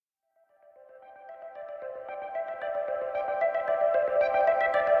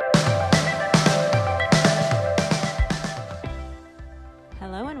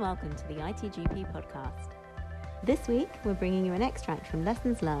welcome to the ITGP podcast. This week, we're bringing you an extract from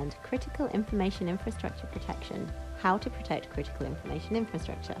Lessons Learned, Critical Information Infrastructure Protection, How to Protect Critical Information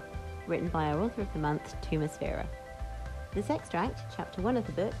Infrastructure, written by our author of the month, Tuma Sphera. This extract, chapter 1 of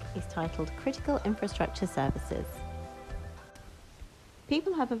the book, is titled Critical Infrastructure Services.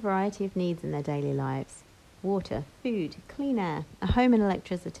 People have a variety of needs in their daily lives: water, food, clean air, a home and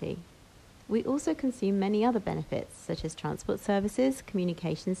electricity. We also consume many other benefits, such as transport services,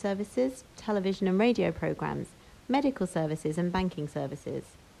 communication services, television and radio programs, medical services and banking services.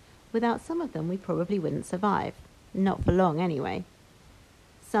 Without some of them, we probably wouldn't survive. Not for long, anyway.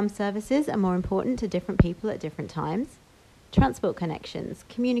 Some services are more important to different people at different times. Transport connections,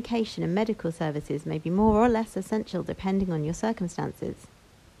 communication and medical services may be more or less essential depending on your circumstances.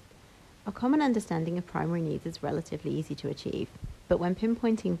 A common understanding of primary needs is relatively easy to achieve, but when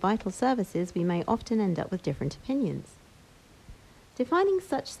pinpointing vital services, we may often end up with different opinions. Defining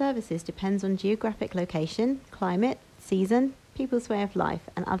such services depends on geographic location, climate, season, people's way of life,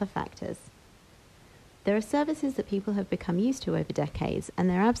 and other factors. There are services that people have become used to over decades, and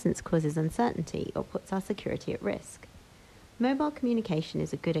their absence causes uncertainty or puts our security at risk. Mobile communication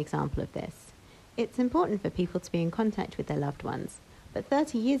is a good example of this. It's important for people to be in contact with their loved ones, but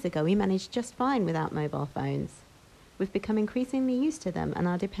 30 years ago we managed just fine without mobile phones. We've become increasingly used to them and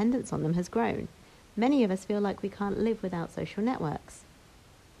our dependence on them has grown. Many of us feel like we can't live without social networks.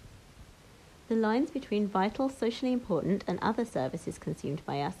 The lines between vital, socially important and other services consumed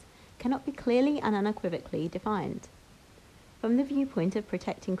by us cannot be clearly and unequivocally defined. From the viewpoint of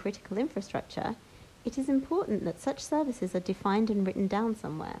protecting critical infrastructure, it is important that such services are defined and written down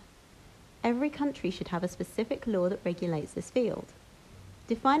somewhere. Every country should have a specific law that regulates this field.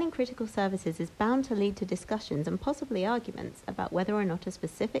 Defining critical services is bound to lead to discussions and possibly arguments about whether or not a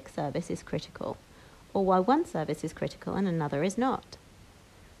specific service is critical, or why one service is critical and another is not.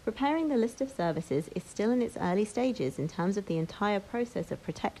 Preparing the list of services is still in its early stages in terms of the entire process of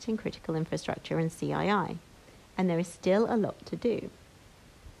protecting critical infrastructure and CII, and there is still a lot to do.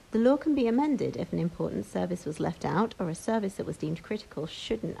 The law can be amended if an important service was left out or a service that was deemed critical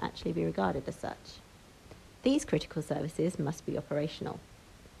shouldn't actually be regarded as such. These critical services must be operational.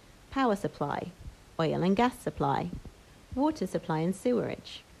 Power supply, oil and gas supply, water supply and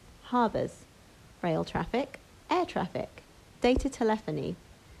sewerage, harbours, rail traffic, air traffic, data telephony,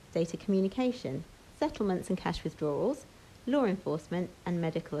 data communication, settlements and cash withdrawals, law enforcement and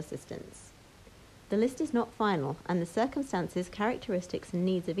medical assistance. The list is not final, and the circumstances, characteristics and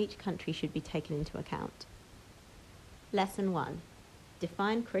needs of each country should be taken into account. Lesson 1.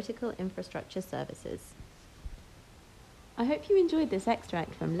 Define critical infrastructure services. I hope you enjoyed this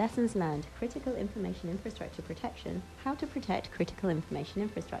extract from Lessons Learned, Critical Information Infrastructure Protection, How to Protect Critical Information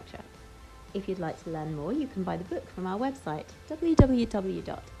Infrastructure. If you'd like to learn more, you can buy the book from our website,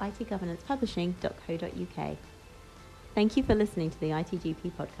 www.itgovernancepublishing.co.uk. Thank you for listening to the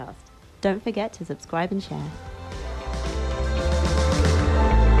ITGP podcast. Don't forget to subscribe and share.